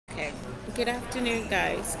Good afternoon,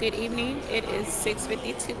 guys. Good evening. It is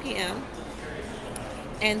 6:52 p.m.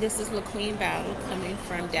 and this is LaQueen Battle coming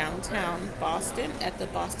from downtown Boston at the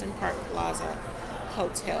Boston Park Plaza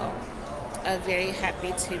Hotel. Very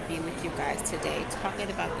happy to be with you guys today, talking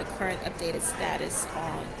about the current updated status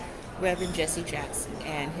on Reverend Jessie Jackson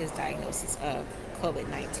and his diagnosis of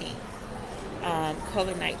COVID-19.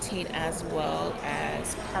 COVID-19 as well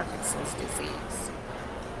as Parkinson's disease.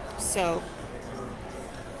 So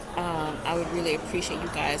I would really appreciate you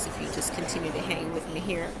guys if you just continue to hang with me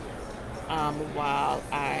here while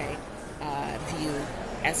I view,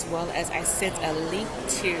 as well as I sent a link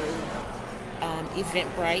to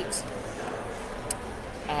Eventbrite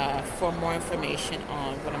for more information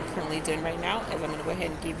on what I'm currently doing right now. As I'm going to go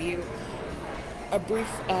ahead and give you a brief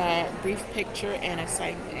picture and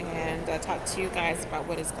talk to you guys about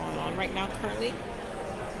what is going on right now currently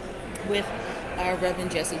with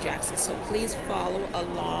Reverend Jessie Jackson. So please follow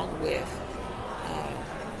along with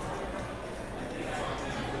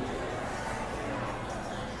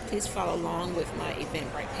my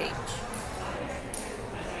Eventbrite page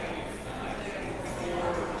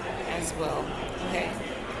as well. Okay,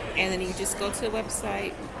 and then you just go to the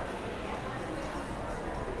website.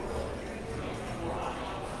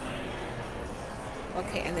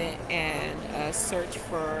 Okay, and then search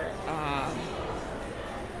for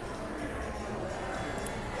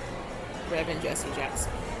Reverend Jessie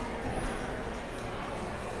Jackson.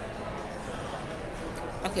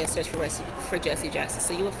 Okay, search for Jessie Jackson.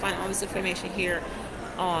 So you will find all this information here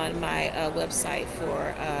on my website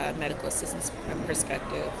for medical assistance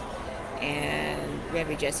perspective and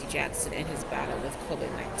Reverend Jessie Jackson and his battle with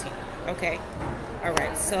COVID-19. Okay, all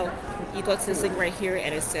right. So you go to this link right here,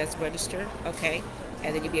 and it says register. Okay,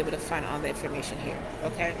 and then you'll be able to find all the information here.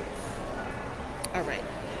 Okay, all right.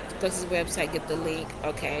 Go to the website, get the link.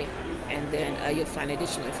 Okay, and then you'll find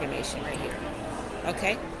additional information right here.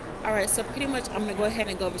 Okay. All right, so pretty much I'm going to go ahead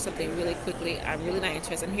and go over something really quickly. I'm really not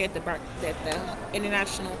interested. I'm here at the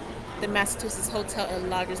Massachusetts Hotel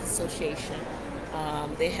and Lodgers Association.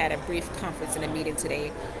 They had a brief conference and a meeting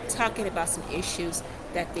today talking about some issues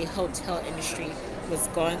that the hotel industry was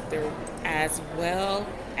going through, as well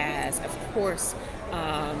as, of course,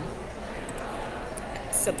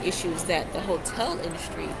 some issues that the hotel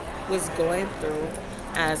industry was going through,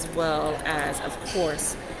 as well as, of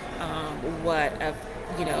course,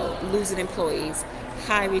 losing employees,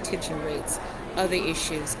 high retention rates, other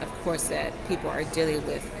issues, of course, that people are dealing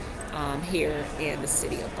with here in the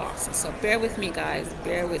city of Boston. So bear with me, guys.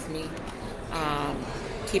 Bear with me.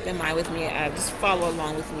 Keep in mind with me. Just follow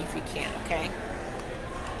along with me if you can, okay?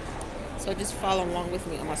 So just follow along with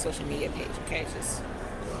me on my social media page, okay? Just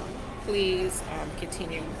please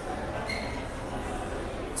continue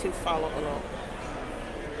to follow along.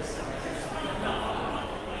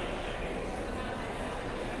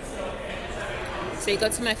 So you go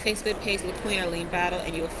to my Facebook page, LaQueen Arlene Battle,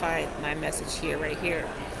 and you'll find my message here, right here,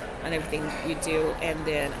 on everything you do. And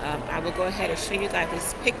then I will go ahead and show you guys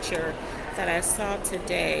this picture that I saw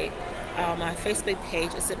today on my Facebook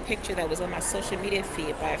page. It's a picture that was on my social media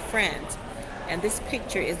feed by a friend. And this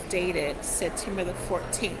picture is dated September the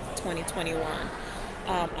 14th, 2021.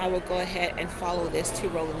 I will go ahead and follow this to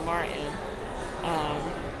Roland Martin.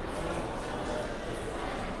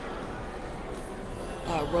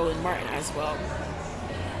 Roland Martin as well.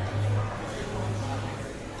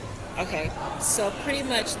 Okay, so pretty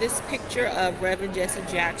much this picture of Reverend Jessie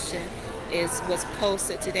Jackson was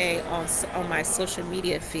posted today on my social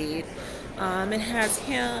media feed. It has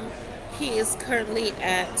him. He is currently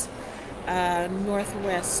at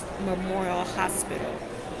Northwest Memorial Hospital.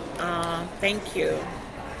 Thank you.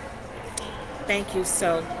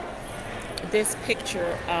 So this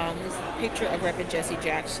picture is a picture of Reverend Jessie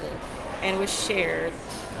Jackson, and was shared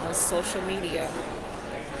on social media,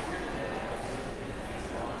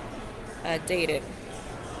 dated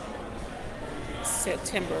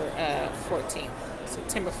September 14th.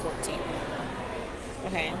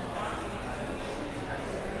 Okay.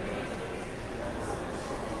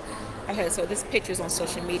 Okay, so this picture is on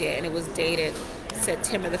social media, and it was dated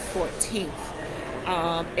September the 14th.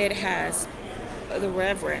 It has the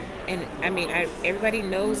Reverend, and everybody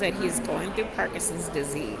knows that he's going through Parkinson's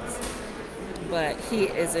disease, but he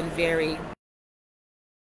is in very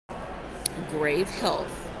grave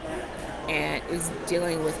health and is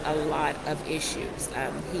dealing with a lot of issues.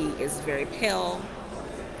 He is very pale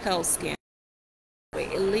skin.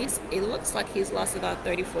 It looks like he's lost about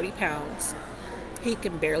 30-40 pounds. He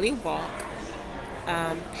can barely walk,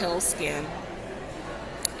 pale skin,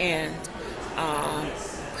 and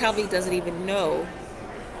probably doesn't even know,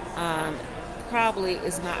 probably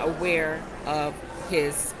is not aware of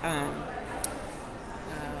his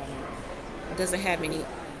doesn't have any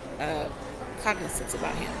cognizance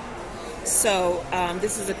about him. So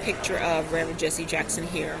this is a picture of Reverend Jessie Jackson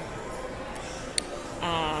here.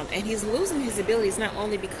 And he's losing his abilities not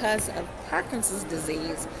only because of Parkinson's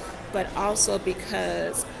disease, but also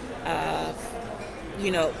because of,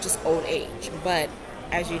 just old age. But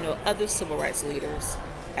as you know, other civil rights leaders,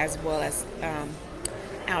 as well as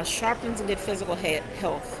Al Sharpton's in good physical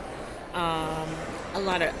health. A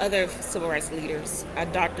lot of other civil rights leaders,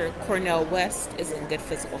 Dr. Cornel West is in good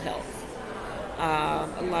physical health.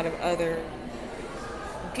 A lot of other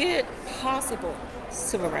good possible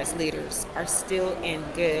civil rights leaders are still in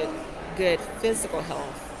good physical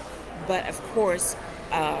health. But of course,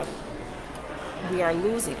 we are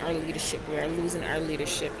losing our leadership. We are losing our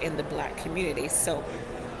leadership in the Black community. So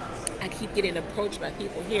I keep getting approached by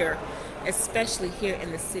people here, especially here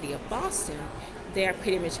in the city of Boston. They are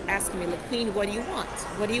pretty much asking me, LaQueen, what do you want?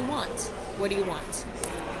 What do you want? What do you want?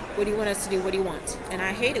 What do you want us to do? What do you want? And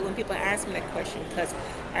I hate it when people ask me that question, because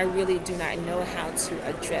I really do not know how to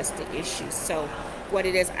address the issue. So what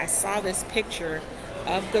it is, I saw this picture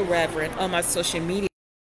of the Reverend on my social media,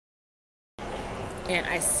 and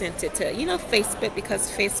I sent it to, Facebook,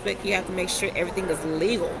 because Facebook, you have to make sure everything is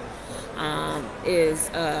legal.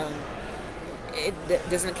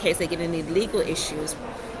 Just in case they get any legal issues,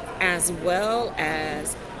 as well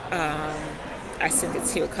as I sent it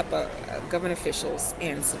to a couple of government officials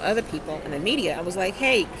and some other people in the media. I was like,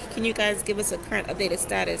 hey, can you guys give us a current updated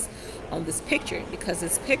status on this picture? Because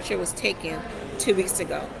this picture was taken 2 weeks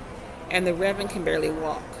ago, and the Reverend can barely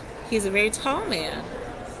walk. He's a very tall man.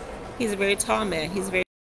 He's very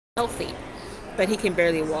healthy, but he can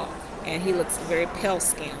barely walk, and he looks very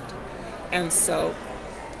pale-skinned. And so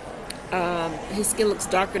his skin looks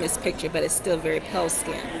darker in this picture, but it's still very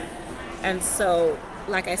pale-skinned. And so,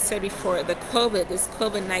 like I said before, this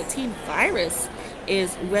COVID-19 virus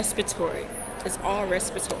is respiratory. It's all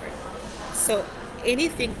respiratory. So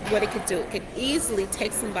anything, what it could do, it could easily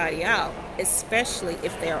take somebody out, especially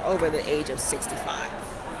if they are over the age of 65.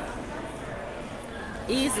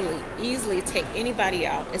 Easily take anybody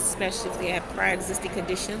out, especially if they have prior existing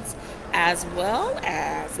conditions, as well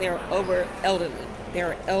as they are elderly. They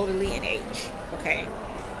are elderly in age, okay?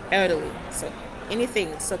 Elderly. So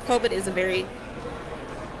anything. So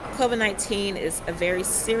COVID-19 is a very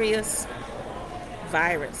serious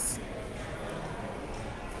virus.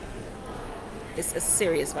 It's a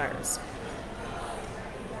serious virus.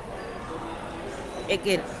 It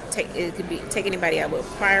could take anybody out with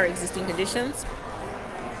prior existing conditions,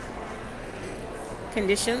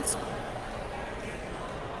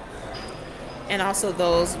 and also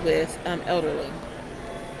those with elderly.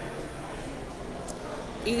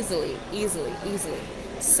 Easily.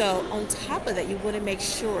 So on top of that, you want to make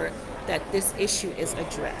sure that this issue is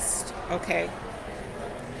addressed. Okay,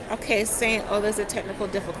 saying, oh, there's a technical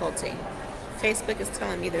difficulty. Facebook is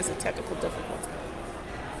telling me there's a technical difficulty.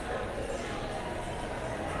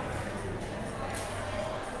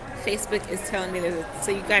 Facebook is telling me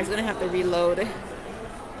so you guys are gonna have to reload.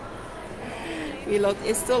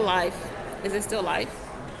 It's still live. Is it still live?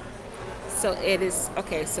 So it is.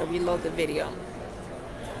 Okay, so reload the video.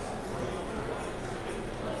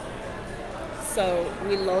 So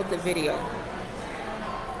reload the video.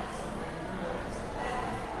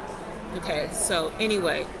 Okay, so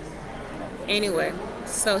anyway,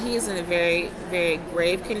 so he is in a very, very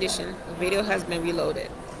grave condition. The video has been reloaded.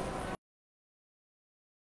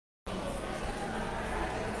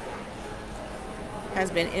 Has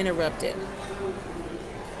been interrupted.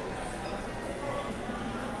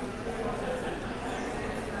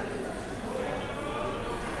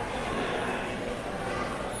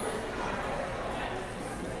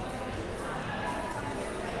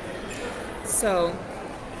 So,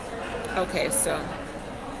 okay, so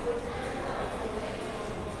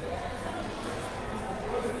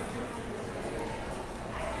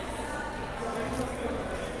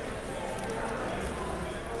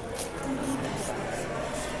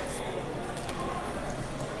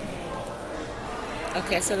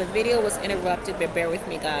the video was interrupted, but bear with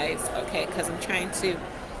me, guys, okay, because I'm trying to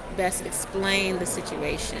best explain the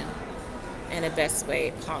situation in the best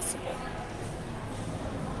way possible.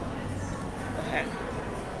 Okay.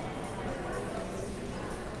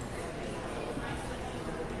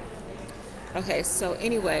 Okay, so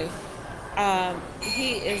anyway,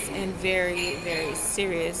 he is in very, very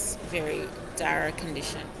serious, very dire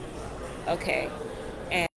condition. Okay.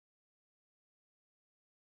 And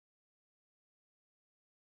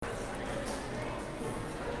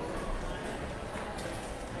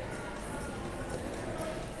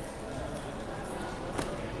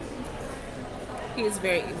he is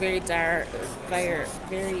very dire,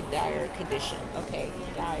 very dire condition. Okay,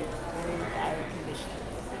 dire, very dire condition.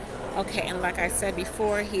 Okay, and like I said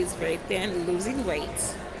before, he's very thin, losing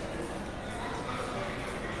weight.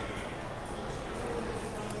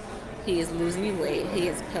 He is losing weight. He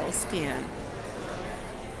is pale skin.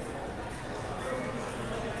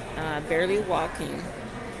 Barely walking.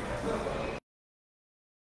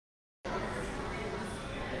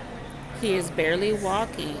 He is barely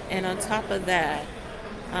walking, and on top of that,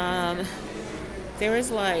 there is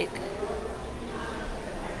like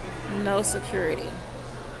no security.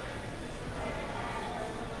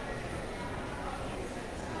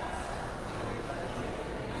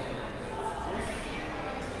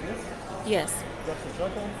 Yes.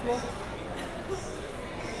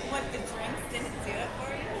 What, the drinks didn't do it for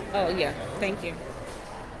you? Oh yeah. Thank you.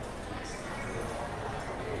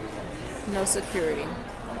 No security.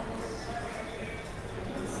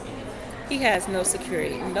 He has no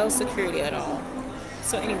security at all.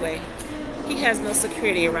 So anyway, he has no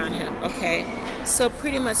security around him, okay? So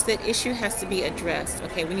pretty much that issue has to be addressed,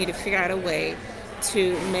 okay? We need to figure out a way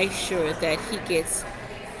to make sure that he gets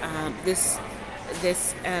this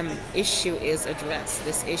issue is addressed.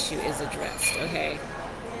 This issue is addressed, okay?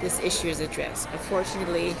 This issue is addressed.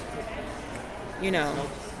 Unfortunately, you know,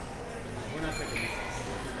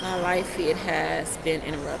 my live feed has been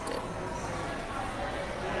interrupted.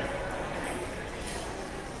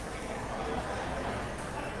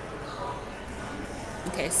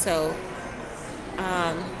 Okay, so,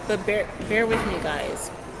 but bear with me,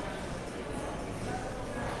 guys.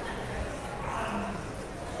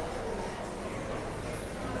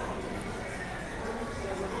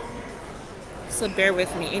 So bear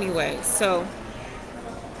with me anyway. So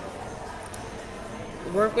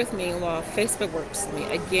work with me while Facebook works with me.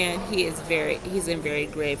 Again, he's in very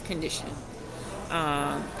grave condition.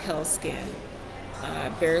 Pale skin,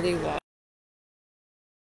 barely walk.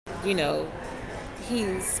 You know,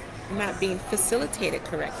 he's not being facilitated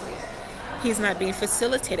correctly. He's not being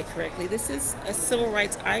facilitated correctly. This is a civil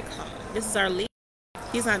rights icon. This is our leader.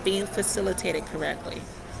 He's not being facilitated correctly.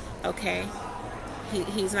 Okay?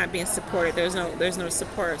 He's not being supported. There's no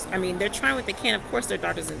supporters. I mean, they're trying what they can. Of course, there are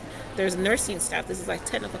doctors and there's nursing staff. This is like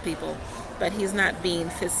technical people, but he's not being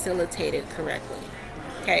facilitated correctly.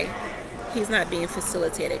 Okay? He's not being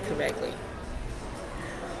facilitated correctly.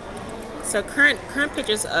 So current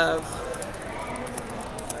pictures of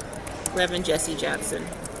Reverend Jessie Jackson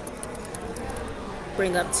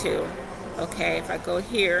bring up to, okay, if I go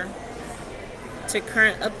here to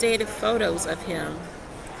current updated photos of him,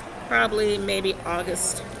 probably maybe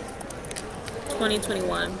August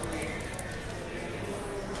 2021.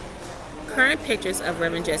 Current pictures of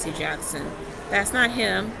Reverend Jessie Jackson. That's not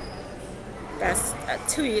him. That's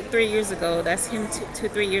 3 years ago. That's him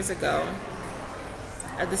 3 years ago.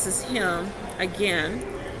 This is him again.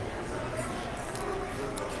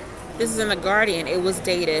 This is in The Guardian. It was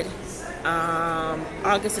dated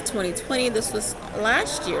August of 2020. This was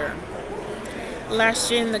last year. Last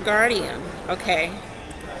year in The Guardian. Okay.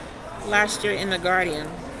 Last year in The Guardian.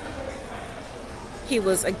 He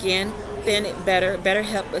was again thin, better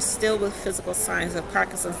health, but still with physical signs of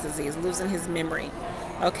Parkinson's disease, losing his memory.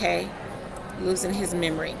 Okay, losing his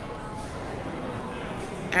memory,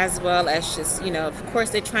 as well as just, you know, of course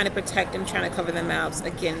they're trying to protect him, trying to cover their mouths.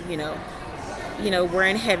 Again, you know,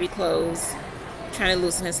 wearing heavy clothes, trying to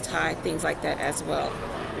loosen his tie, things like that as well.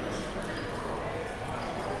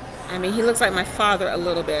 I mean, he looks like my father a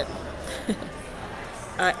little bit.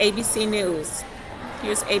 ABC News.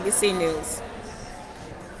 Here's ABC News.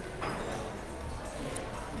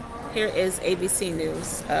 Here is ABC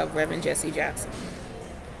News of Reverend Jessie Jackson.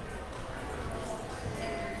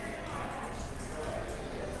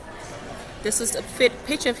 This was a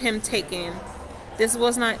picture of him taken. This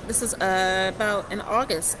is about in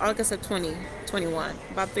August of 2021,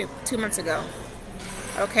 about 2 months ago.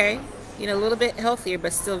 Okay, you know, a little bit healthier,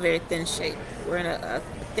 but still very thin shape. Wearing a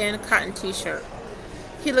thin cotton t-shirt.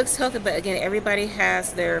 He looks healthy, but again, everybody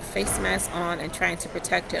has their face mask on and trying to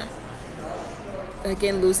protect him.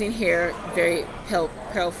 Again, losing hair, very pale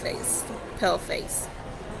face.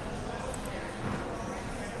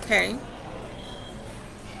 Okay.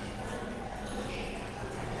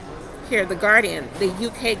 Here, The Guardian, the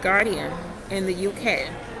UK Guardian in the UK.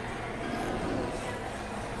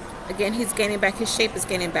 Again, he's gaining back. His shape is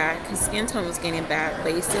gaining back. His skin tone is gaining back,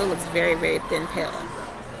 but he still looks very, very thin, pale.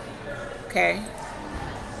 Okay.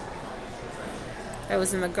 That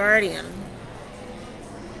was in The Guardian.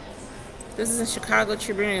 This is in Chicago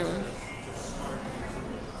Tribune.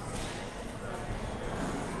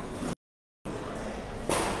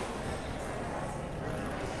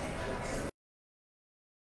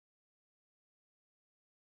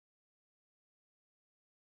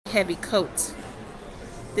 heavy coat.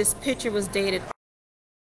 This picture was dated.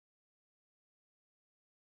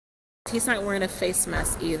 He's not wearing a face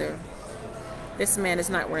mask either. This man is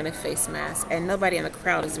not wearing a face mask, and nobody in the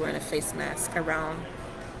crowd is wearing a face mask around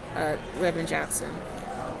Reverend Jackson.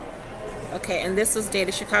 Okay, and this was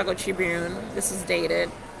dated Chicago Tribune. This was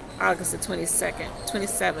dated August the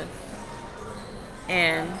 27th.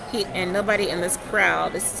 And nobody in this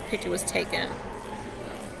crowd, this picture was taken.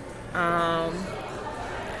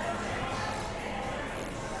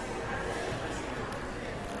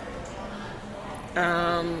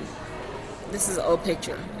 This is an old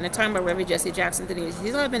picture. And they're talking about Reverend Jessie Jackson.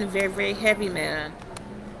 He's always been a very, very heavy man.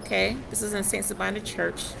 Okay, this is in St. Sabina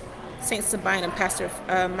Church. St. Sabina, Pastor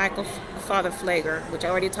Father Flager, which I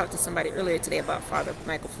already talked to somebody earlier today about Father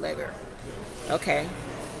Michael Flager. Okay.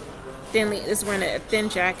 This is wearing a thin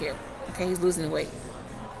jacket. Okay, he's losing weight.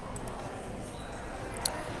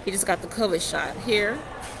 He just got the COVID shot here.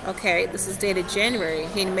 Okay, this is dated January.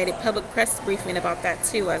 He made a public press briefing about that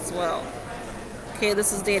too as well. Okay,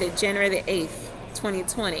 this is dated January the 8th,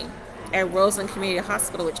 2020 at Roseland Community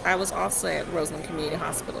Hospital, which I was also at Roseland Community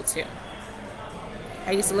Hospital too.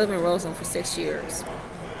 I used to live in Roseland for 6 years.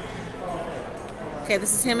 Okay,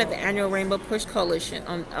 this is him at the annual Rainbow Push Coalition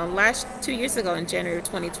on 2 years ago in January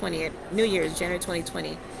 2020, at New Year's, January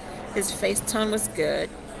 2020. His face tone was good.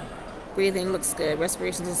 Breathing looks good.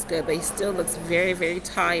 Respiration looks good, but he still looks very, very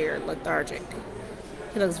tired, lethargic.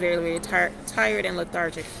 He looks very, very tired and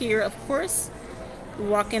lethargic. Here, of course,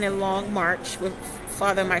 walking a long march with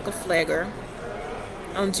Father Michael Flager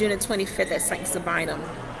on June 25th at St. Sabina.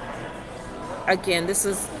 Again, this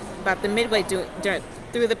is about the midway through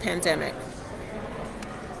the pandemic.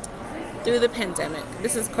 Through the pandemic.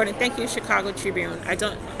 This is according. Thank you, Chicago Tribune. I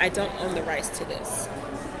don't own the rights to this.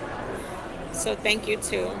 So thank you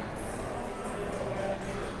to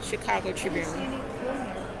Chicago Tribune.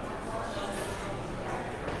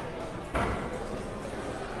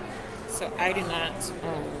 So I do not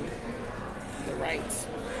own the rights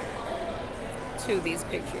to these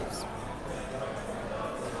pictures.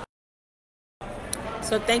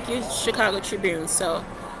 So thank you, Chicago Tribune. So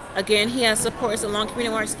again, he has supporters along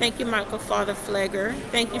community march. Thank you, Michael Father Flager.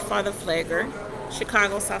 Thank you, Father Flager.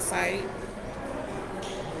 Chicago Southside.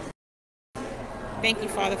 Thank you,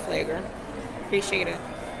 Father Flager. Appreciate it.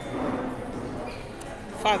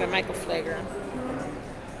 Father Michael Flager.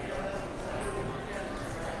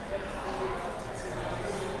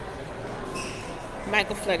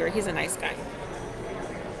 Michael Flager, he's a nice guy.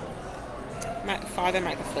 Father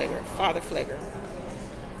Michael Flager. Father Flager.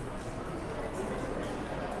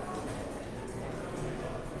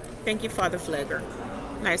 Thank you, Father Flager.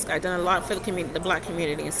 Nice guy. Done a lot for the community, the black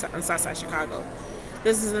community in Southside Chicago.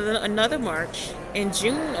 This is another march in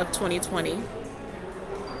June of 2020.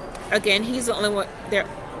 Again, he's the only one there.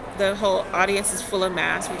 The whole audience is full of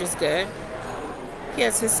masks, which is good.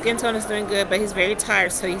 Yes, his skin tone is doing good, but he's very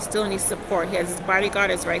tired, so he still needs support. He has his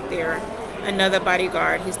bodyguard is right there. Another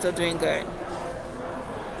bodyguard. He's still doing good.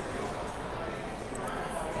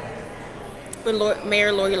 But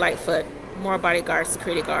Mayor Lori Lightfoot, more bodyguard,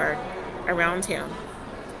 security guard around him.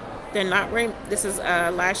 They're not wearing. This is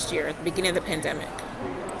last year, at the beginning of the pandemic.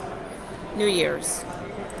 New Year's.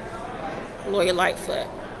 Lori Lightfoot.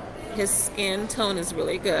 His skin tone is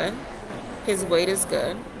really good. His weight is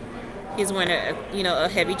good. He's wearing a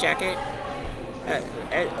heavy jacket,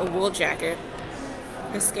 a wool jacket.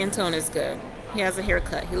 His skin tone is good. He has a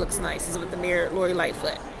haircut. He looks nice. He's with the Mayor Lori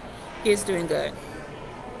Lightfoot. He is doing good.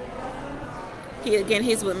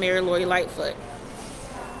 He's with Mayor Lori Lightfoot.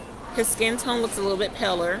 His skin tone looks a little bit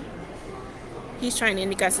paler. He's trying to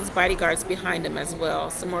indicate his bodyguards behind him as well.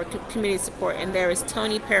 Some more community support. And there is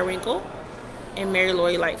Tony Periwinkle and Mary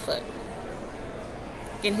Lori Lightfoot.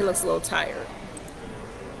 Again, he looks a little tired.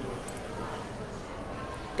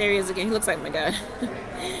 There he is again. He looks like my dad.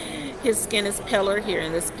 His skin is paler here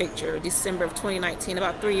in this picture. December of 2019,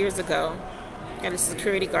 about 3 years ago. And the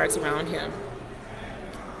security guards around him.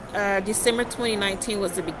 December 2019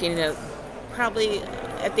 was the beginning of, probably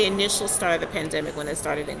at the initial start of the pandemic when it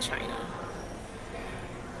started in China.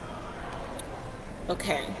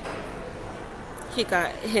 Okay. He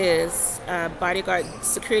got his bodyguard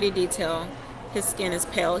security detail. His skin is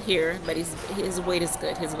pale here, but his weight is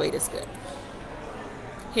good. His weight is good.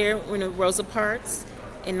 Here, when Rosa Parks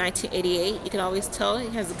in 1988, you can always tell he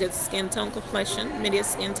has a good skin tone complexion, medium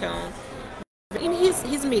skin tone.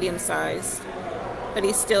 He's medium sized, but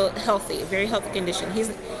he's still healthy, very healthy condition. He's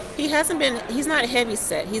not heavy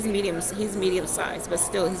set. He's medium sized, but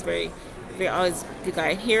still he's very always good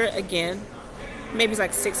guy. Here again, maybe he's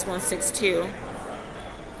like 6'1", 6'2",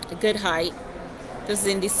 a good height. This is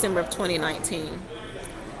in December of 2019.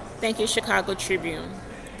 Thank you, Chicago Tribune.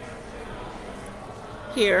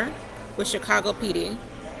 Here with Chicago PD.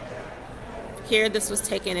 Here, this was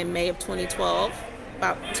taken in May of 2012,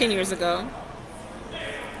 about 10 years ago.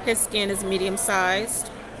 His skin is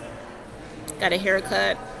medium-sized. Got a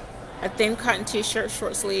haircut, a thin cotton t-shirt,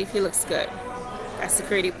 short sleeve. He looks good. Got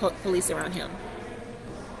security police around him.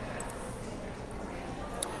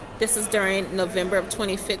 This is during November of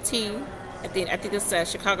 2015. I think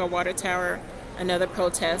it's Chicago Water Tower, another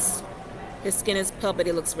protest. His skin is pale, but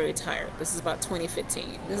he looks very tired. This is about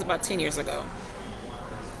 2015. This is about 10 years ago.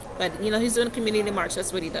 But, you know, he's doing a community march.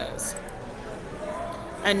 That's what he does.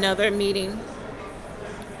 Another meeting.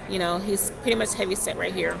 You know, he's pretty much heavy set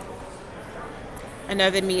right here.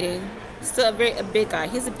 Another meeting. Still a big guy.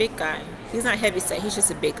 He's a big guy. He's not heavy set. He's just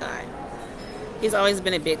a big guy. He's always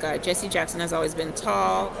been a big guy. Jessie Jackson has always been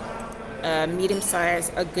tall, medium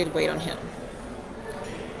size, a good weight on him.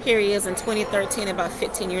 Here he is in 2013, about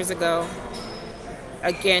 15 years ago.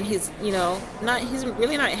 Again, he's, you know, he's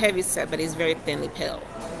really not heavy set, but he's very thinly pale.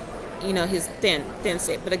 You know, he's thin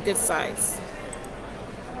set, but a good size.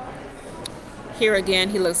 Here again,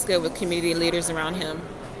 he looks good with community leaders around him.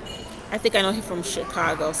 I think I know him from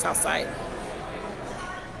Chicago, South Side.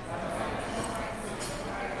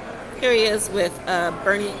 Here he is with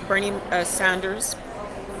Bernie Sanders,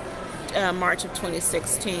 March of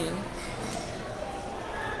 2016.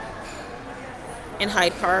 In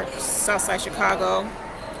Hyde Park, Southside Chicago.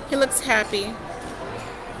 He looks happy,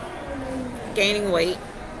 gaining weight.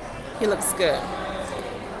 He looks good.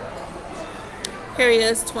 Here he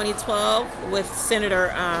is, 2012, with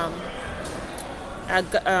Senator,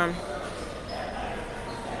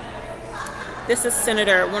 this is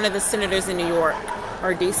one of the senators in New York,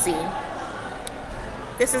 or DC.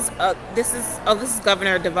 This is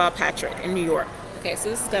Governor Deval Patrick in New York. Okay, so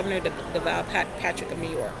this is Governor Deval Patrick of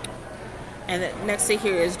New York. And next to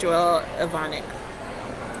here is Joel Ivanek.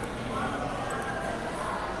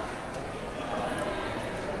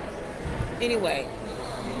 Anyway,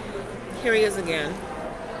 here he is again.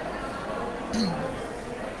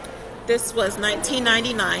 This was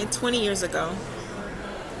 1999, 20 years ago.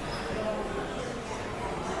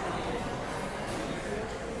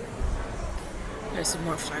 There's some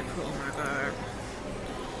more flag crew, oh my God.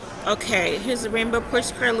 Okay, here's the Rainbow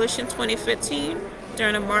Push Coalition 2015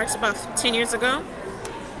 during a march about 10 years ago.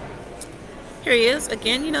 Here he is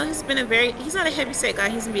again. You know, he's not a heavy set guy,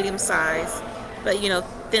 he's medium size, but you know,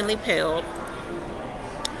 thinly pale.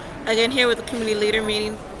 Again, here with the community leader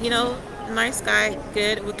meeting, you know, nice guy,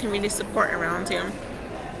 good with community support around him.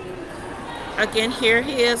 Again, here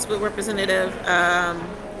he is with Representative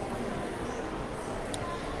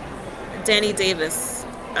Danny Davis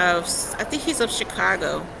I think he's of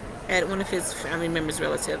Chicago, at one of his family members'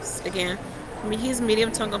 relatives. Again, I mean, he's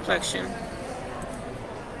medium tone complexion.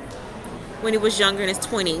 When he was younger in his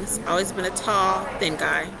 20s, always been a tall, thin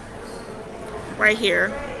guy. Right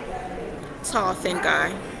here, tall, thin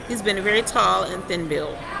guy. He's been very tall and thin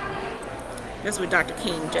build. That's with Dr.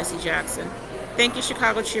 King, Jessie Jackson. Thank you,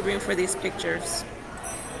 Chicago Tribune, for these pictures.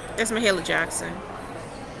 That's Mahalia Jackson.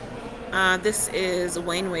 This is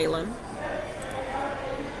Wayne Whalen.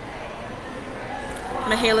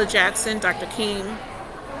 Mahalia Jackson, Dr. King.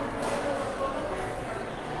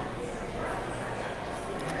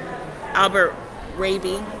 Albert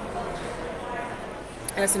Raby.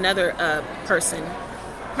 That's another person.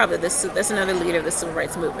 Probably that's another leader of the civil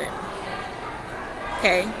rights movement.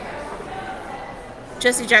 Okay.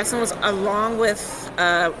 Jessie Jackson was along with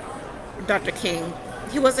Dr. King.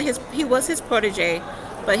 He was his protege,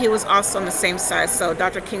 but he was also on the same side. So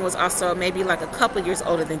Dr. King was also maybe like a couple years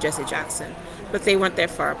older than Jessie Jackson, but they weren't that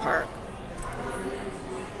far apart.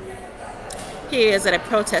 He is at a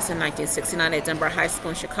protest in 1969 at Dunbar High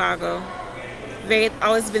School in Chicago.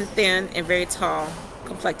 Always been thin and very tall,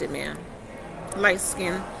 complected man. Light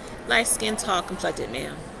skin, tall, complected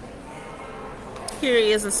man. Here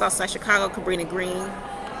he is in Southside Chicago, Cabrini Green.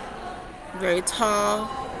 Very tall,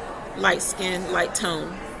 light skin, light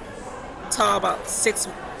tone. Tall, about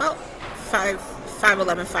 5'11",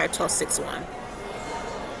 5'12", 6'1".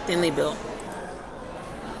 Thinly built.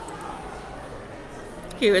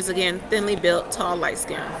 Here is again, thinly built, tall, light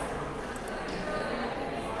skin.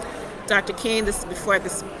 Dr. King, this is before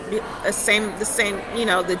this, the same, you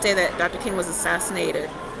know, the day that Dr. King was assassinated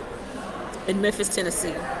in Memphis,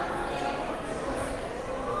 Tennessee.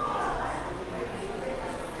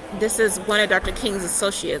 This is one of Dr. King's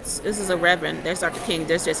associates. This is a reverend. There's Dr. King.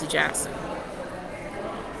 There's Jessie Jackson.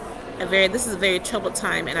 This is a very troubled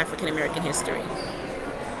time in African American history.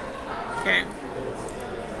 Okay.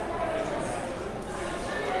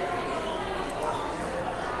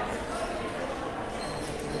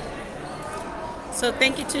 So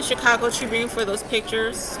thank you to Chicago Tribune for those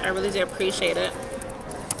pictures. I really do appreciate it.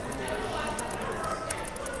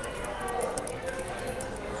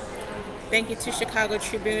 Thank you to Chicago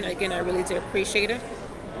Tribune. Again, I really do appreciate it.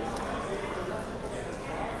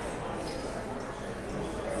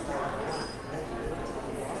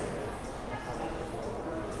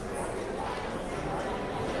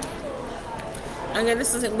 Again,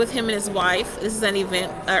 this is with him and his wife. This is an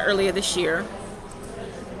event earlier this year.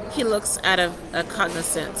 He looks out of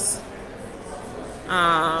cognizance.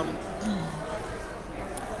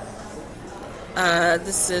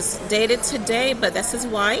 This is dated today, but that's his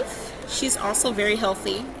wife. She's also very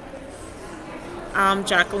healthy.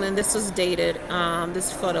 Jacqueline, this was dated.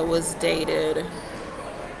 This photo was dated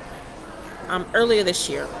earlier this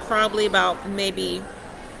year, probably about maybe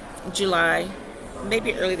July,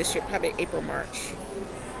 maybe early this year, probably April, March.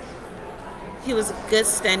 He was good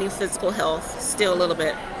standing physical health, still a little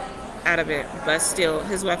bit out of it, but still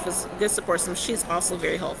his wife was good support system. She's also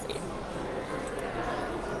very healthy.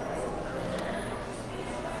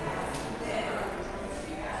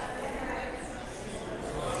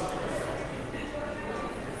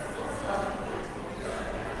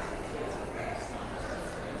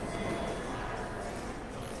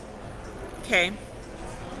 Okay,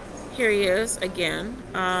 here he is again.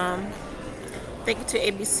 Thank you to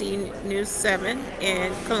ABC News 7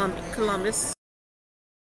 in Columbus.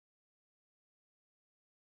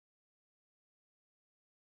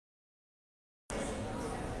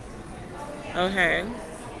 Okay.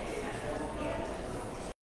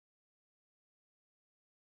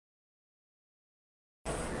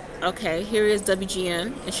 Okay, here is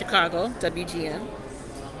WGN in Chicago, WGN.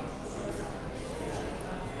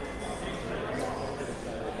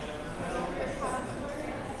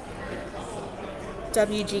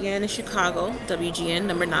 WGN in Chicago, WGN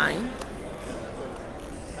number 9.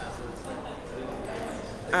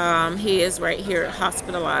 He is right here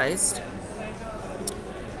hospitalized.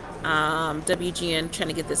 WGN trying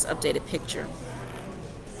to get this updated picture.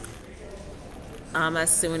 As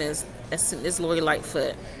soon as Lori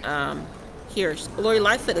Lightfoot here. Lori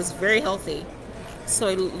Lightfoot is very healthy.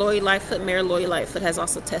 So Lori Lightfoot, Mayor Lori Lightfoot has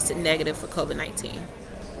also tested negative for COVID-19.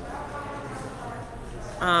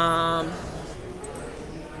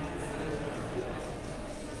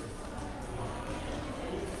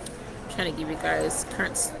 Trying to give you guys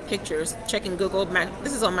current pictures. Checking Google.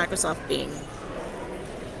 This is on Microsoft Bing.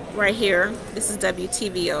 Right here. This is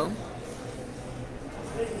WTVO.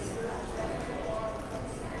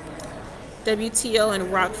 WTO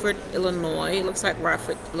in Rockford, Illinois. It looks like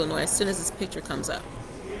Rockford, Illinois, as soon as this picture comes up.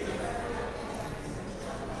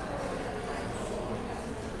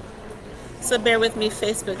 So bear with me,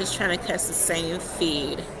 Facebook is trying to catch the same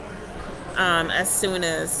feed. As soon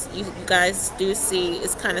as you guys do see,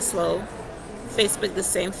 it's kind of slow. Facebook, the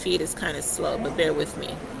same feed is kind of slow, but bear with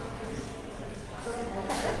me.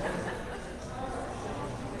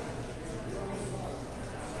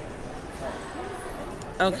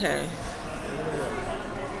 Okay.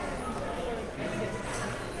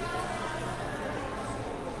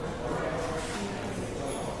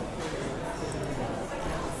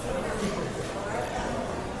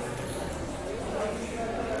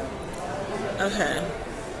 Okay.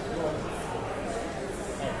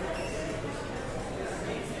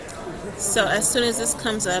 So as soon as this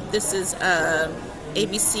comes up, this is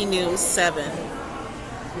ABC News 7.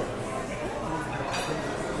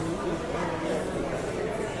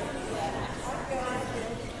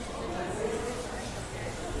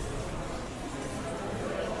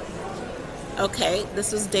 Okay,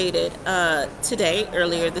 this was dated today,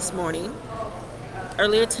 earlier this morning.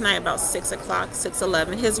 Earlier tonight, about 6 o'clock,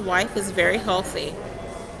 6:11. His wife is very healthy.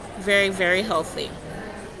 Very, very healthy.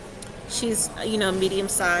 She's, medium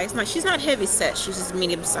size. No, she's not heavy set. She's just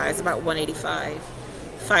medium size, about 185,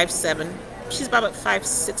 5'7". She's about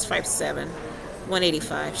 5'6", 5'7",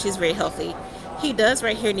 185. She's very healthy. He does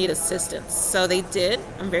right here need assistance. So they did.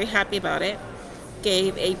 I'm very happy about it.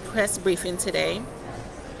 Gave a press briefing today.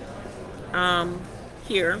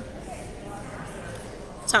 Here.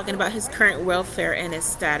 Talking about his current welfare and his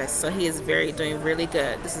status. So he is doing really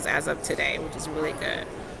good. This is as of today, which is really good.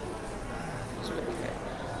 It's really good.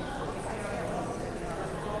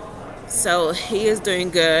 So he is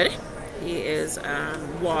doing good. He is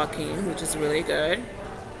walking, which is really good.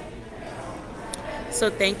 So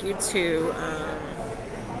thank you to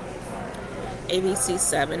ABC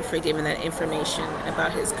 7 for giving that information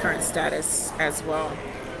about his current status as well.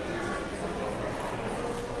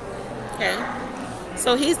 Okay.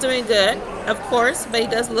 So he's doing good, of course, but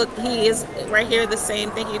he is right here the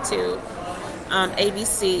same. Thank you to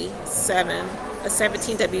ABC 7,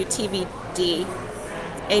 17 WTVD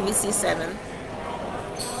ABC7,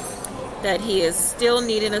 that he is still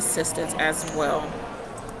needing assistance as well.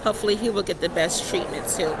 Hopefully he will get the best treatment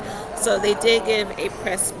too. So they did give a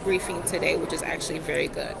press briefing today, which is actually very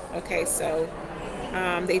good. Okay, so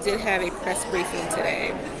they did have a press briefing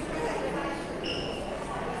today.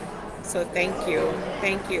 So thank you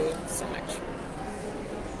so much.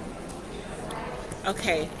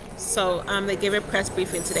 Okay, so they gave a press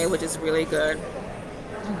briefing today, which is really good.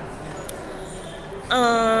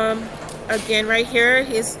 Again, right here,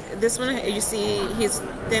 this one you see he's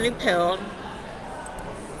thin and pale.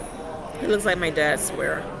 He looks like my dad, I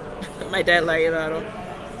swear. My dad lied about him.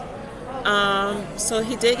 So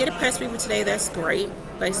he did get a press briefing today. That's great,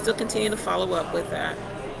 but I still continue to follow up with that.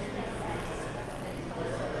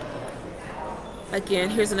 Again,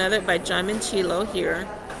 here's another by John Minchilo here.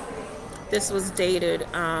 This was dated,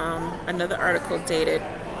 another article dated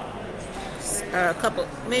a couple,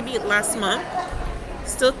 maybe last month.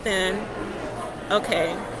 Still thin.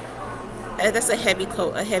 Okay. That's a heavy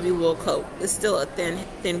coat, a heavy wool coat. It's still a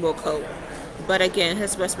thin wool coat. But again,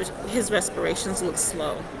 his respirations look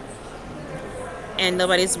slow. And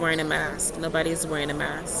nobody's wearing a mask. Nobody's wearing a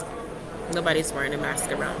mask. Nobody's wearing a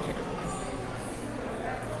mask around here.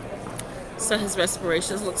 So his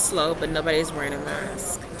respirations look slow, but nobody's wearing a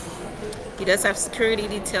mask. He does have security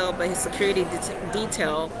detail, but his security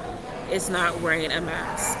detail is not wearing a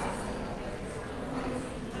mask.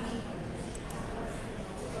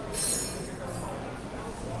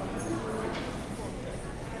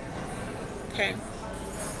 Okay.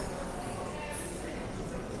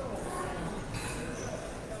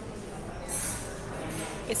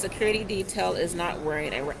 A security detail is not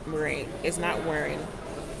wearing a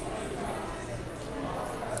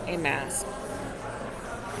mask.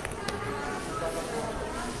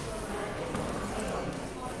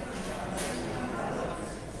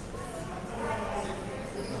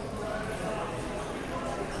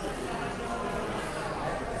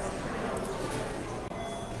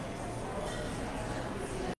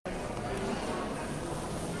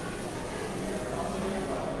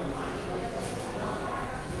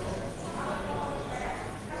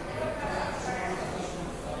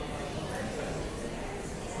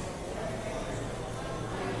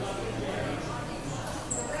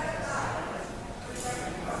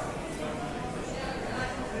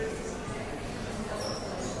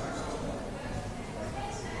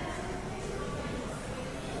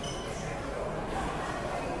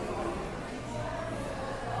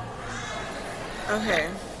 Okay.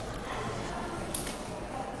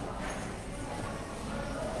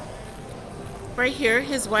 Right here,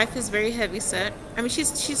 his wife is very heavy set. I mean,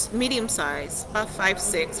 she's medium size, about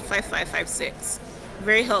 5'6", 5'5", 5'6".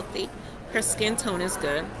 Very healthy. Her skin tone is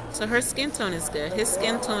good. So her skin tone is good. His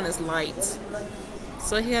skin tone is light.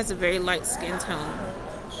 So he has a very light skin tone.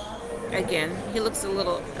 Again, he looks a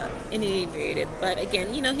little inebriated, but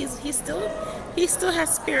again, you know, he still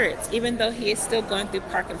has spirits, even though he is still going through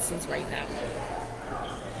Parkinson's right now.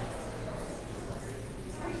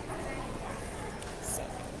 So,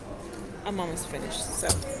 I'm almost finished. So,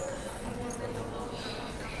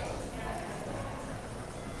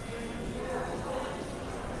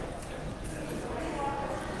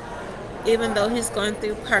 even though he's going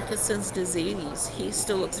through Parkinson's disease, he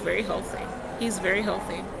still looks very healthy. He's very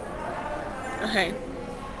healthy. Okay,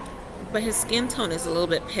 but his skin tone is a little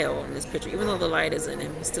bit pale in this picture. Even though the light is in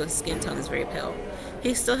him, still his skin tone is very pale.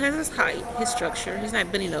 He still has his height, his structure. He's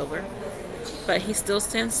not bending over, but he still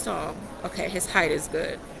stands tall. Okay, his height is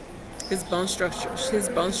good. His bone structure is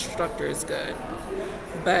good,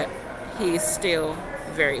 but he's still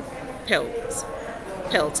very pale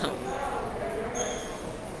tone.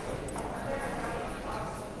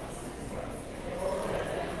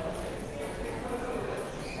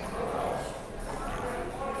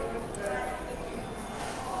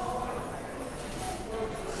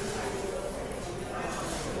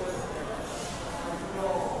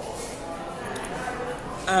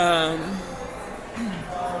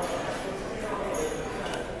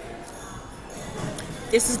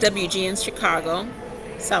 This is WG in Chicago,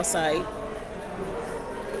 Southside.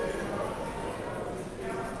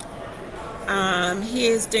 He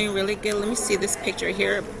is doing really good. Let me see this picture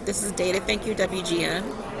here. This is dated. Thank you, WGN.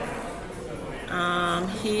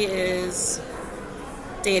 He is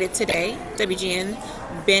dated today. WGN,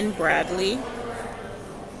 Ben Bradley.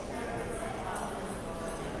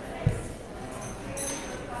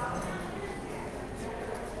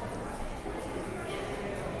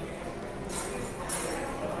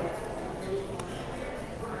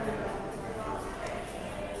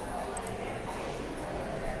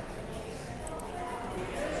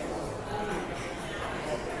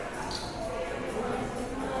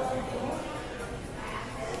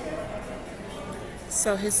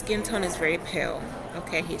 So his skin tone is very pale.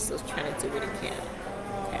 Okay, he's still trying to do what he can.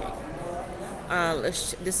 Okay.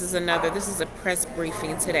 This is a press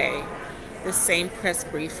briefing today. The same press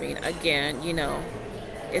briefing again. You know,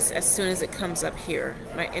 it's as soon as it comes up here.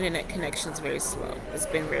 My internet connection is very slow. It's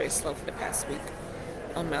been very slow for the past week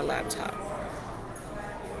on my laptop.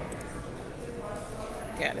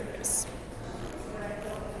 Get out of this.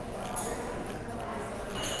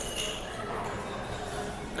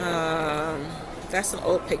 That's an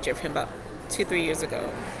old picture of him about 2-3 years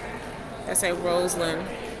ago. That's at Roseland.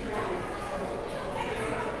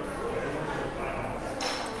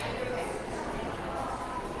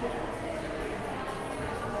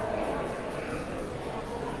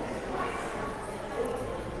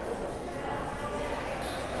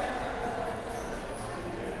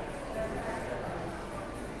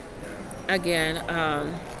 Again,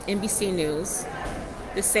 NBC News,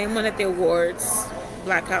 the same one at the awards,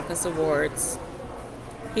 Black Caucus Awards.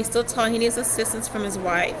 He's still tall. He needs assistance from his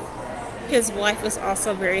wife. His wife is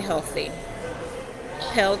also very healthy.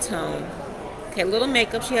 Pale tone. Okay, little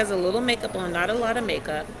makeup. She has a little makeup on. Not a lot of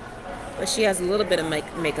makeup, but she has a little bit of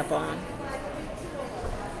makeup on.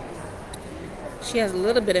 She has a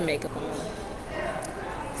little bit of makeup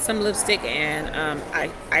on. Some lipstick and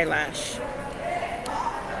eyelash.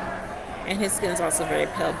 And his skin is also very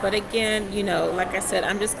pale. But again, you know, like I said,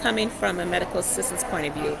 I'm just coming from a medical assistant's point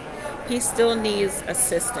of view. He still needs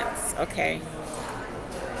assistance, okay?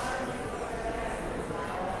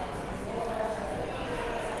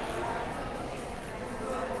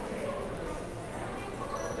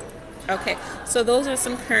 Okay, so those are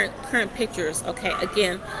some current pictures, okay?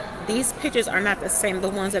 Again, these pictures are not the same, the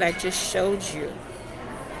ones that I just showed you.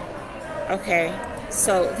 Okay,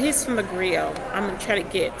 so here's from a grill. I'm gonna try to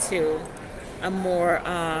get to a more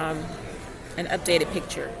an updated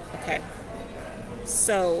picture. Okay,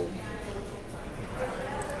 so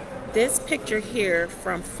this picture here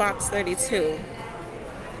from Fox 32.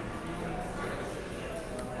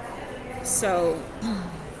 So,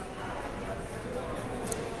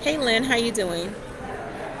 hey Lynn, how you doing?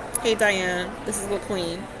 Hey Diane, this is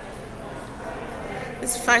LaQueen.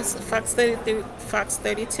 This is Fox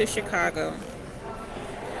 32 Chicago.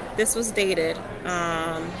 This was dated,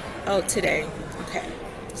 today. Okay,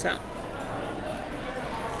 so.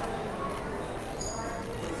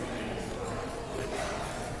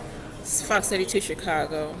 This is Fox 32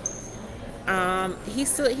 Chicago.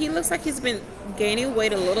 He looks like he's been gaining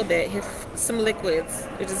weight a little bit. Some liquids,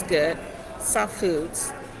 which is good. Soft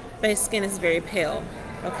foods, but his skin is very pale.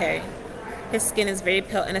 Okay, his skin is very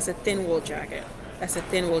pale, and it's a thin wool jacket. That's a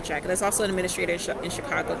thin wool jacket. There's also an administrator in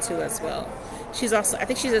Chicago too as well. She's also, I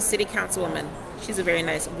think she's a city councilwoman. She's a very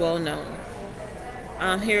nice, well-known.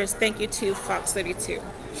 Here's thank you to Fox 32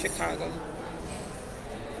 Chicago.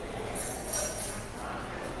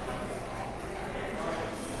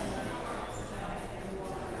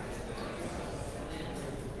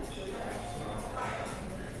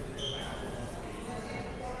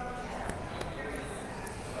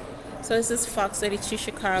 So this is Fox 32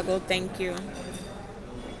 Chicago. Thank you.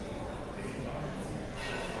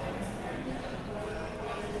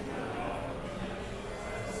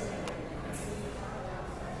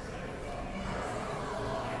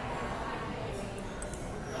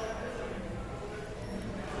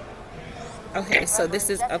 Okay, so this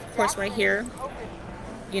is, of course, right here.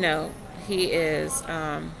 You know, he is,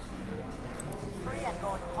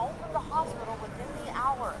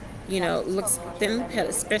 you know, looks thin,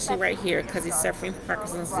 especially right here because he's suffering from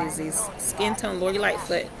Parkinson's disease. Skin tone, Lori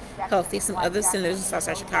Lightfoot, healthy. Some other senators in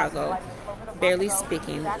Southside Chicago, barely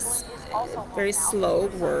speaking, very slow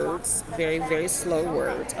words, very, very slow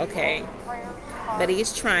words, okay? But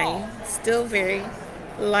he's trying, still very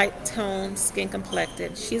light tone, skin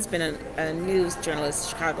complected. She's been a news journalist in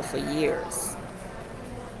Chicago for years.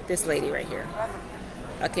 This lady right here.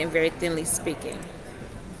 Okay, very thinly speaking.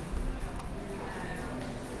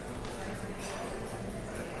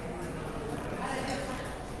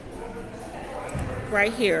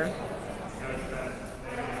 Right here.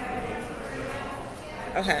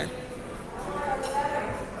 Okay.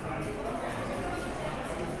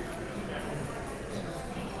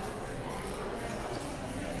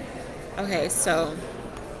 Okay, so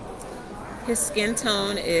his skin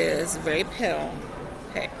tone is very pale.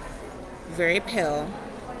 Okay, very pale.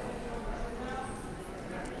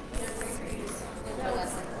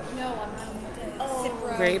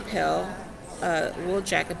 Very pale. Wool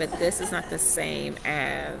jacket, but this is not the same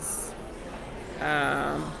as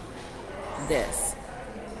this.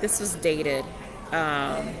 This was dated,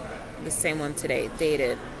 the same one today,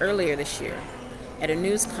 dated earlier this year at a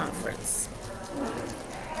news conference.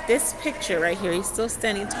 this picture right here, he's still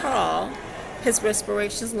standing tall. His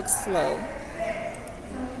respirations look slow.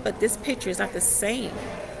 But this picture is not the same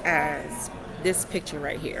as this picture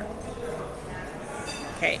right here.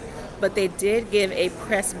 Okay. But they did give a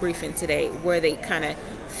press briefing today where they kind of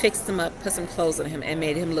fixed him up, put some clothes on him, and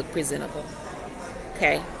made him look presentable.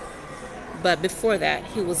 Okay. But before that,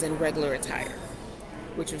 he was in regular attire,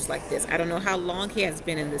 which was like this. I don't know how long he has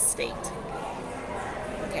been in this state.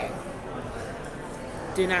 Okay.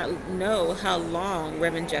 Do not know how long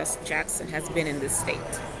Reverend Jackson has been in this state.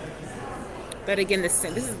 But again, this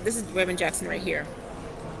is Reverend Jackson right here.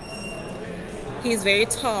 He's very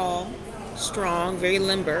tall, strong, very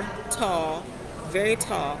limber, tall, very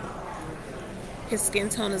tall. His skin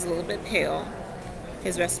tone is a little bit pale.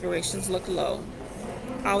 His respirations look low.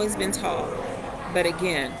 Always been tall. But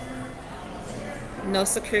again, no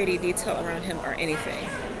security detail around him or anything.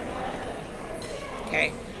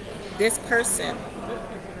 Okay. This person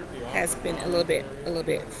has been a little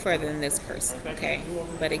bit further than this person. Okay.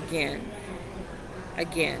 But again,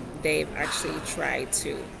 they've actually tried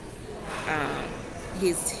to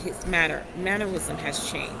his mannerism has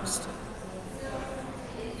changed.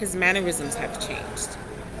 His mannerisms have changed.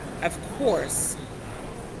 Of course,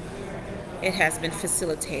 it has been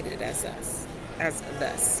facilitated as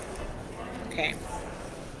thus. Okay.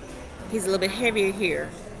 He's a little bit heavier here,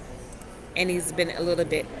 and he's been a little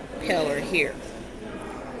bit paler here.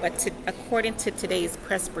 But according to today's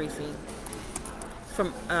press briefing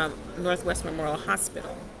from Northwest Memorial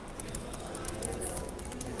Hospital,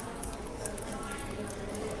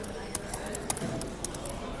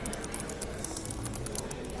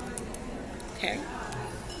 okay.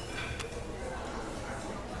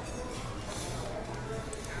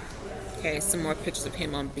 Okay, some more pictures of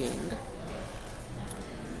him on Bing.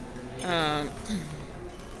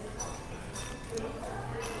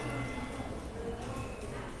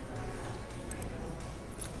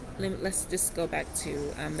 Let's just go back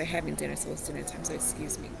to, they're having dinner, so it's dinner time, so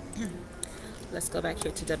excuse me. Let's go back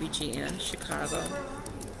here to WGN, Chicago,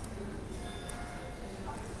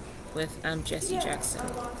 with Jessie Jackson.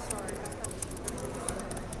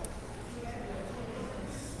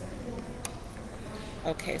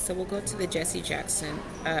 Okay, so we'll go to the Jessie Jackson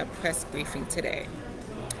press briefing today.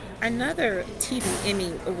 Another TV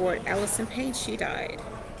Emmy Award, Allison Payne, she died.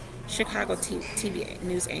 Chicago TV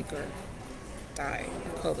news anchor died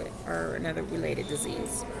of COVID or another related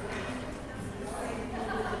disease.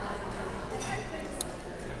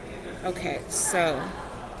 Okay, so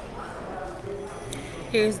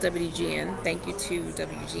here's WGN. Thank you to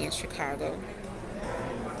WGN Chicago.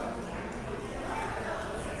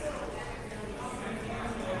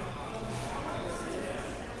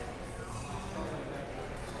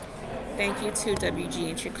 Thank you to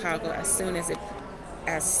WGN Chicago as soon as it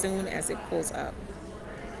pulls up.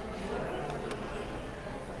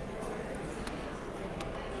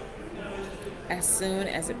 As soon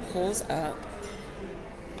as it pulls up.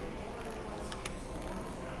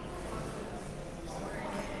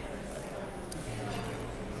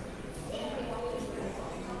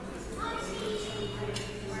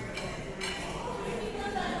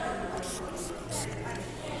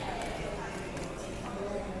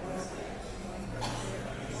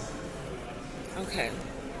 Okay.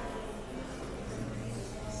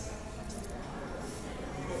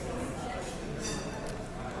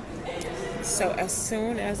 So as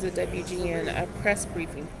soon as the WGN press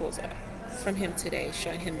briefing pulls up from him today,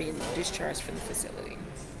 showing him being discharged from the facility.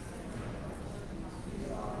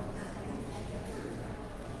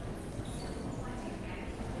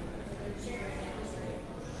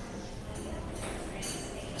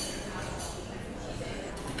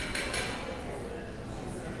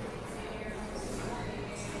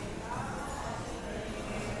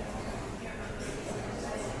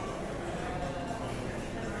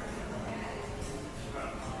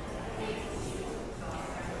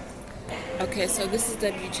 Okay, so this is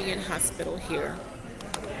WGN Hospital here.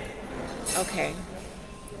 Okay.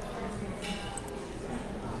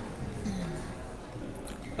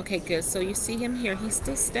 Okay, good. So you see him here. He's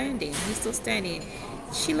still standing. He's still standing.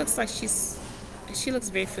 She looks like she looks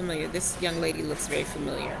very familiar. This young lady looks very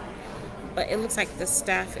familiar. But it looks like the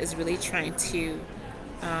staff is really trying to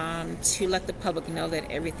let the public know that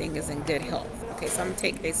everything is in good health. Okay, so I'm going to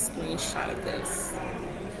take a screenshot of this.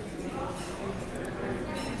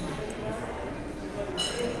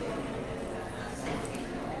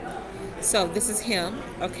 So this is him.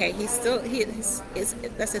 Okay, that's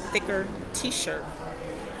a thicker t-shirt.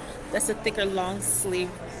 That's a thicker long sleeve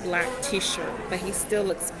black t-shirt, but he still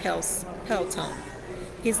looks pale tone.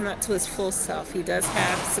 He's not to his full self. He does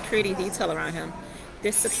have security detail around him,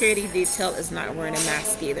 This security detail is not wearing a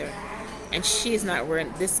mask either. And she's not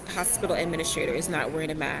wearing, this hospital administrator is not wearing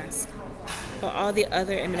a mask. But all the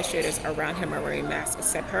other administrators around him are wearing masks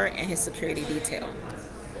except her and his security detail.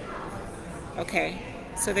 Okay,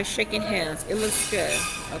 so they're shaking hands. It looks good,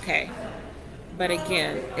 okay. But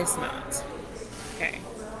again, it's not. Okay.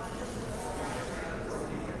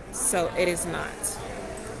 So it is not.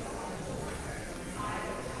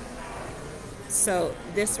 So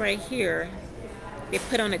this right here, they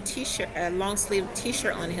put on a t-shirt, a long sleeve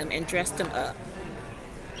t-shirt on him and dressed him up.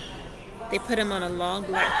 They put him on a long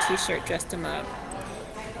black t-shirt, dressed him up,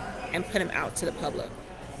 and put him out to the public.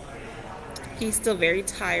 He's still very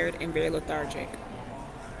tired and very lethargic.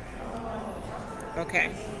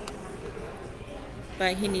 Okay.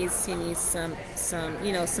 But he needs some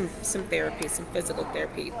therapy, some physical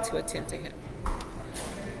therapy to attend to him.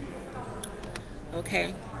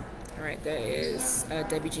 Okay. All right, there is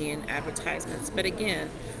WGN advertisements. But again,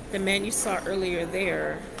 the man you saw earlier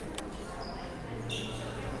there,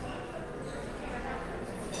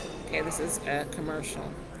 okay, this is a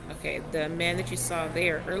commercial. Okay, the man that you saw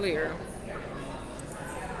there earlier,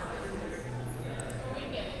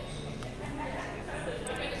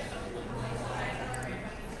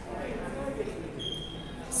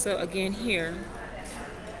 so again here,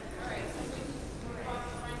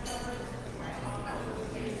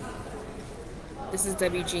 this is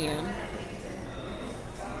WGN.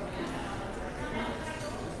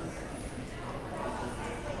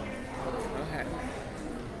 Okay.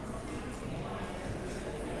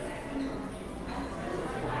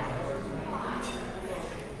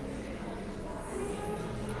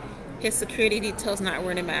 His security detail's not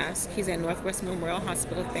wearing a mask. He's at Northwest Memorial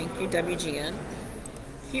Hospital. Thank you, WGN.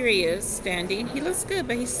 Here he is, standing. He looks good,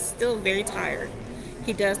 but he's still very tired.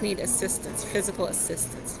 He does need assistance, physical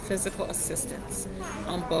assistance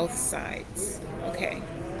on both sides. Okay.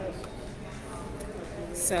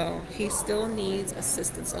 So he still needs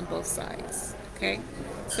assistance on both sides. Okay.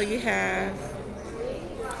 So you have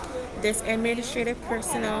this administrative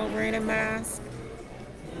personnel wearing a mask,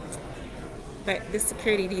 but this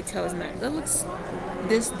security detail is not.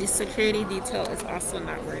 The security detail is also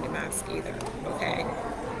not wearing a mask either. Okay.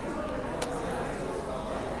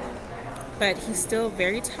 But he's still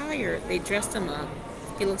very tired. They dressed him up.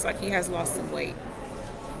 He looks like he has lost some weight.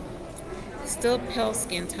 Still pale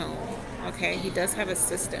skin tone. Okay, he does have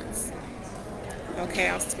assistance. Okay,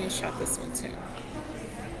 I'll screenshot this one too.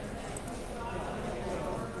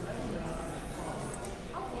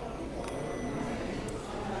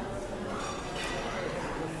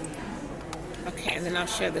 Okay, and then I'll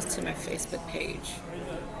share this to my Facebook page.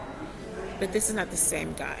 But this is not the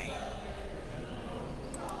same guy.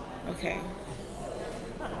 Okay.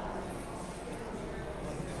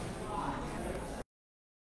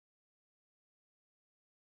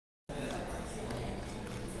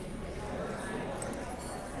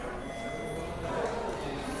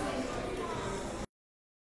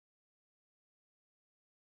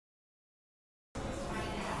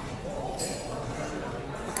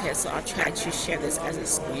 Okay, so I'll try to share this as a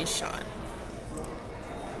screenshot.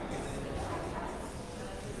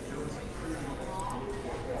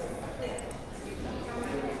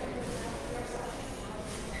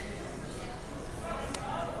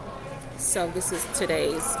 So this is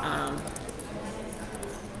today's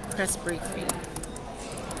press briefing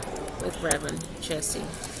with Reverend Jessie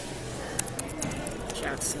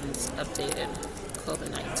Jackson's updated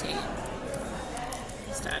COVID-19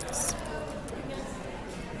 status.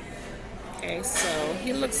 Okay, so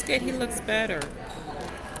he looks good. He looks better.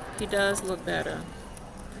 He does look better.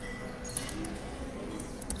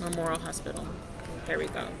 Memorial Hospital. There we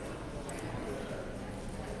go.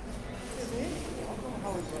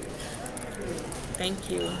 Thank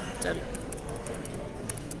you,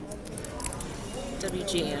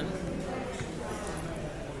 WGN.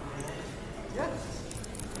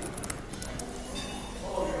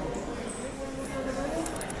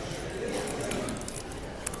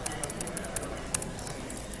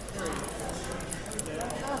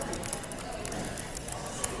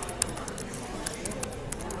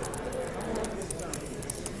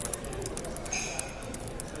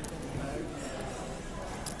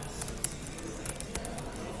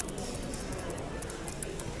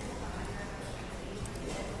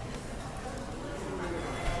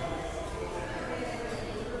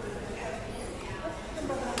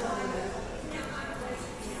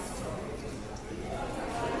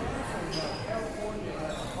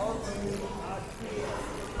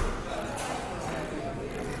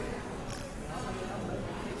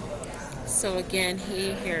 So again,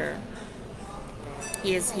 he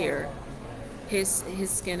is here. His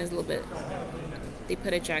skin is a little bit They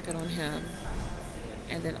put a jacket on him,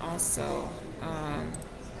 and then also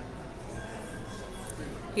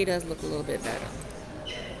he does look a little bit better.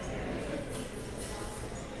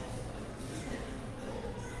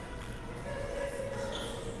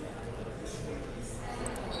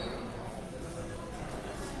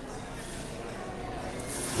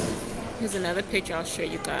 Here's another picture I'll show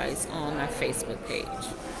you guys on my Facebook page.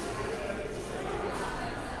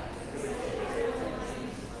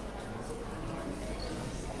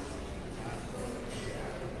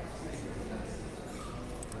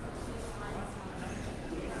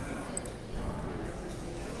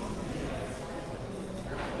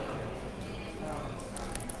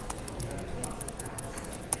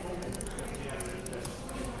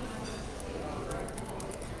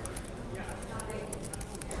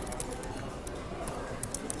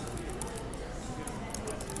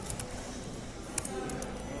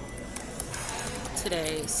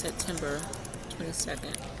 Today, September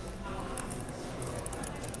 22nd.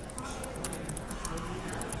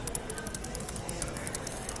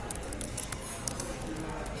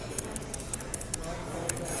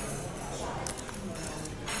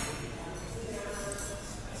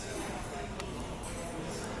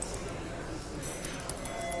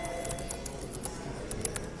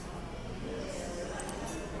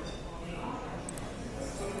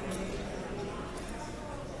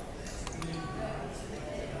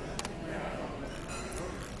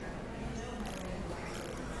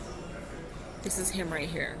 This is him right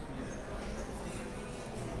here.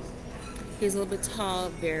 He's a little bit tall,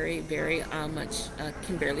 very much,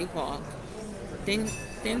 can barely walk.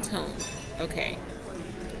 Thin tone, okay.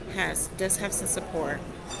 Does have some support.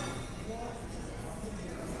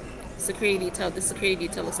 Security detail, this security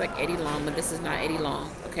detail looks like Eddie Long, but this is not Eddie Long,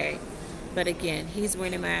 okay. But again, he's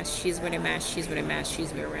wearing a mask, she's wearing a mask, she's wearing a mask,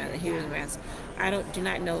 she's wearing a mask, he's wearing a mask. Do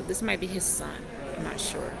not know, this might be his son, I'm not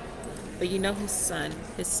sure. But you know his son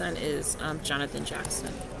is Jonathan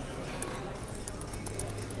Jackson.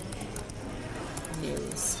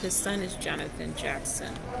 News. His son is Jonathan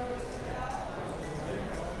Jackson.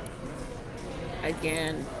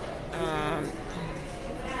 Again,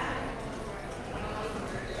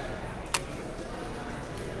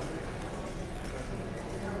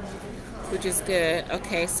 which is good.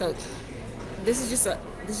 Okay, so this is just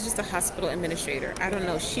a hospital administrator. I don't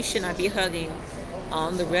know. She should not be hugging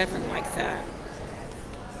on the Reverend like that.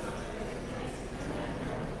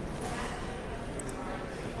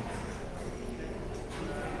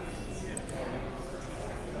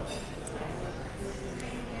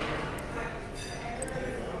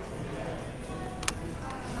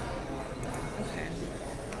 Okay.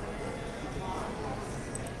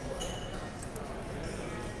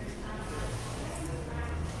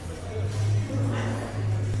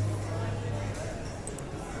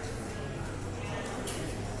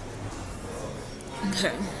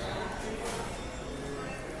 Okay.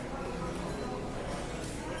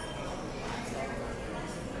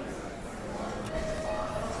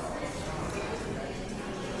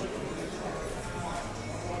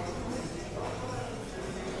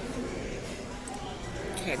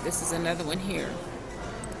 Okay, this is another one here.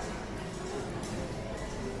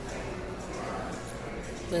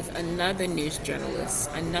 With another news journalist,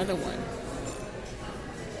 another one.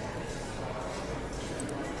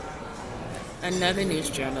 Another news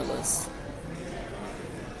journalist.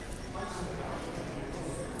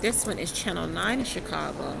 This one is Channel 9 in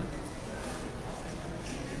Chicago.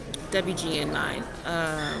 WGN 9.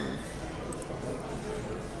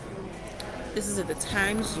 This is at the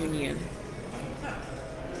Times Union.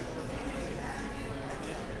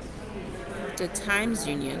 The Times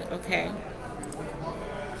Union, okay.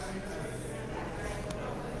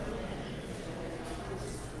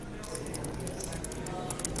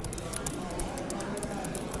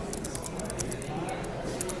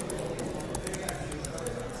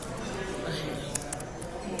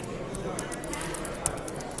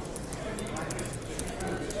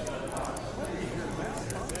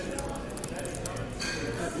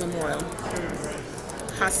 Memorial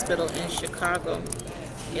Hospital in Chicago,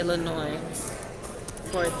 Illinois,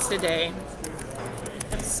 for today,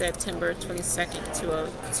 September 22nd,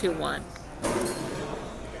 2021.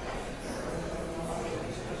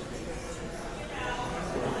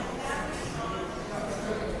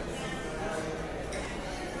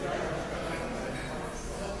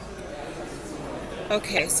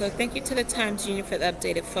 Okay, so thank you to the Times Union for the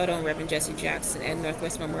updated photo on Reverend Jessie Jackson at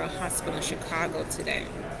Northwest Memorial Hospital in Chicago today.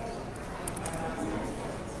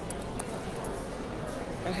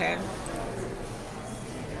 Okay.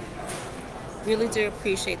 Really do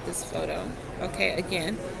appreciate this photo. Okay,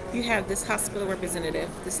 again, you have this hospital representative,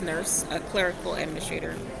 this nurse, a clerical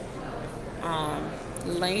administrator,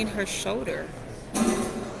 laying her shoulder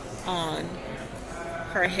on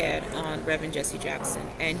her head on Reverend Jessie Jackson,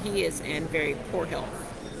 and he is in very poor health.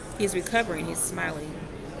 He's recovering, he's smiling,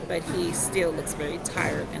 but he still looks very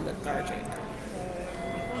tired and lethargic.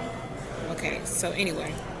 Okay, so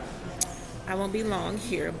anyway, I won't be long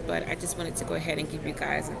here, but I just wanted to go ahead and give you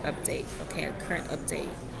guys an update, okay, a current update.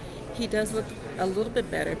 He does look a little bit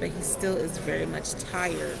better, but he still is very much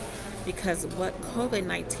tired because what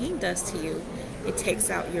COVID-19 does to you, it takes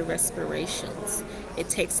out your respirations, it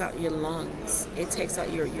takes out your lungs, it takes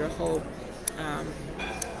out your whole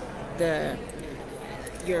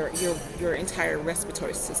your entire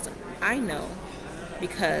respiratory system. I know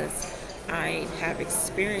because I have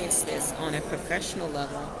experienced this on a professional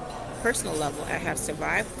level, personal level. I have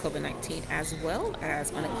survived COVID-19 as well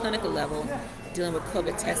as on a clinical level dealing with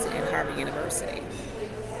COVID testing at Harvard University.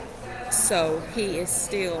 So he is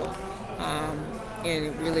still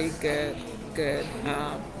in really good,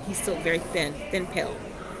 he's still very thin, very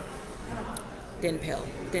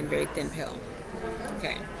thin pill.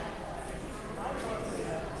 Okay.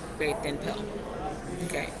 Very thin pill.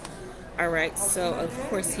 Okay. All right. So of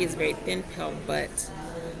course he is very thin pill, but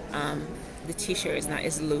the t-shirt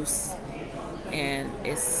is loose, and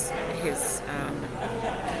it's his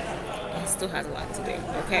he still has a lot to do.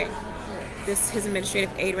 Okay. His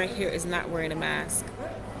administrative aide right here is not wearing a mask.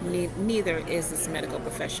 Neither is this medical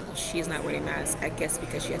professional. She is not wearing a mask, I guess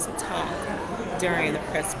because she has to talk during the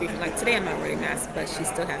press briefing. Like today I'm not wearing a mask, but she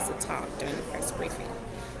still has to talk during the press briefing.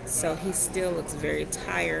 So he still looks very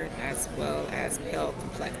tired as well as pale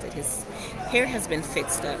complected. His hair has been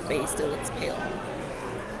fixed up, but he still looks pale.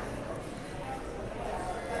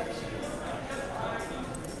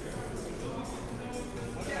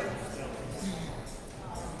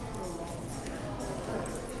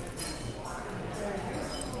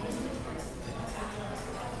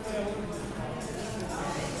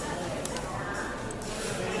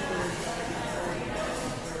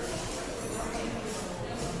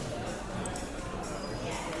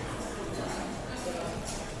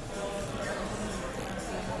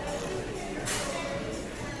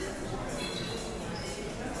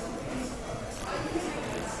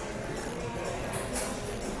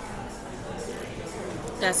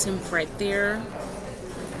 That's him right there,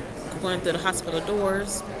 going through the hospital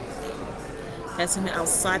doors. That's him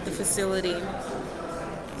outside the facility,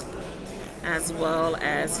 as well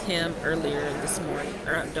as him earlier this morning.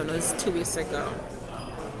 Or I don't know, this is 2 weeks ago.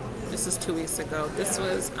 This is 2 weeks ago. This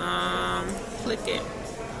was, click it.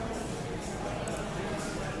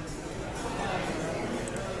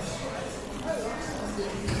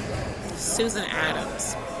 Susan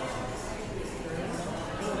Adams.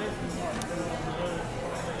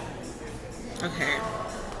 Okay.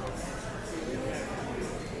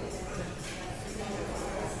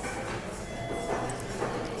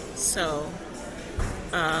 So,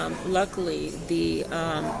 luckily, the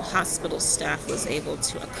hospital staff was able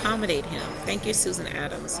to accommodate him. Thank you, Susan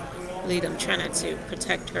Adams. Lead, I'm trying not to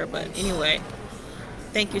protect her, but anyway,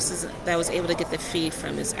 thank you, Susan, that I was able to get the feed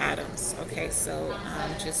from Ms. Adams. Okay, so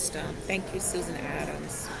thank you, Susan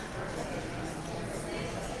Adams.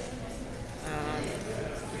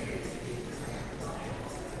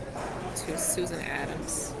 To Susan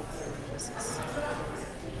Adams. This is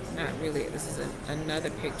not really, this is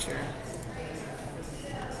another picture.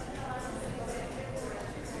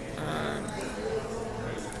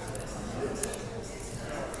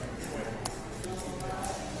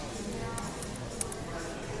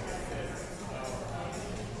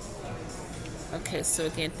 Okay, so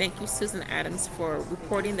again, thank you, Susan Adams, for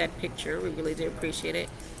reporting that picture. We really do appreciate it,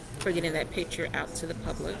 for getting that picture out to the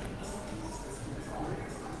public.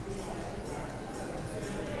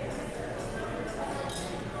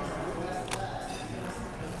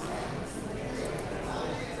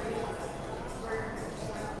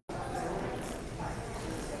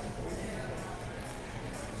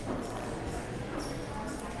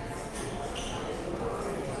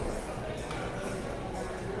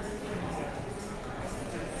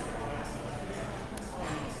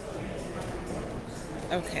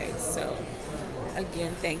 Okay, so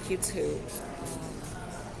again, thank you to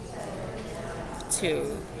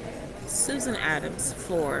Susan Adams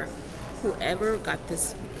for whoever got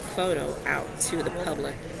this photo out to the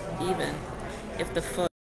public, even if the photo